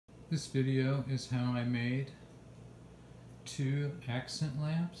This video is how I made 2 accent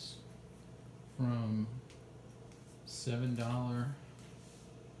lamps from $7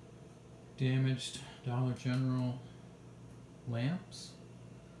 damaged Dollar General lamps.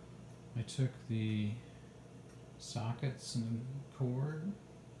 I took the sockets and cord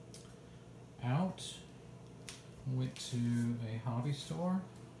out, went to a hobby store,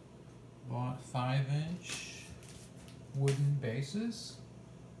 bought 5-inch wooden bases.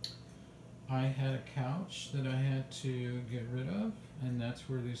 I had a couch that I had to get rid of, and that's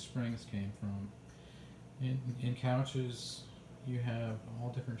where these springs came from. In couches, you have all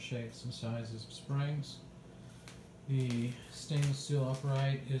different shapes and sizes of springs. The stainless steel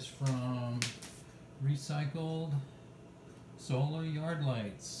upright is from recycled solar yard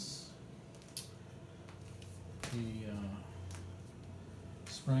lights. The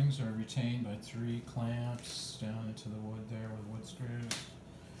springs are retained by 3 clamps down into the wood there with wood screws.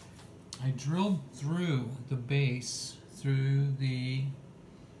 I drilled through the base through the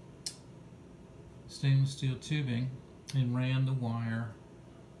stainless steel tubing and ran the wire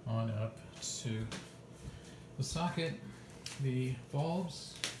on up to the socket. The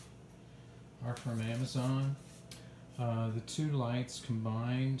bulbs are from Amazon. The 2 lights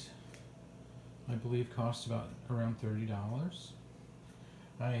combined, I believe, cost around $30.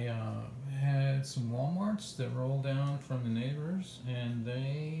 I had some Walmarts that rolled down from the neighbors, and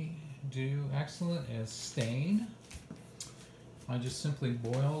they do excellent as stain. I just simply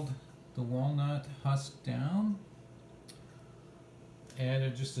boiled the walnut husk down,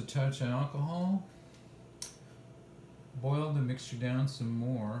 added just a touch of alcohol, boiled the mixture down some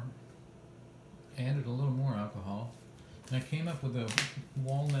more, added a little more alcohol, and I came up with a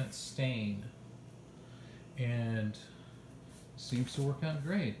walnut stain, and seems to work out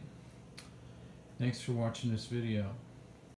great. Thanks for watching this video.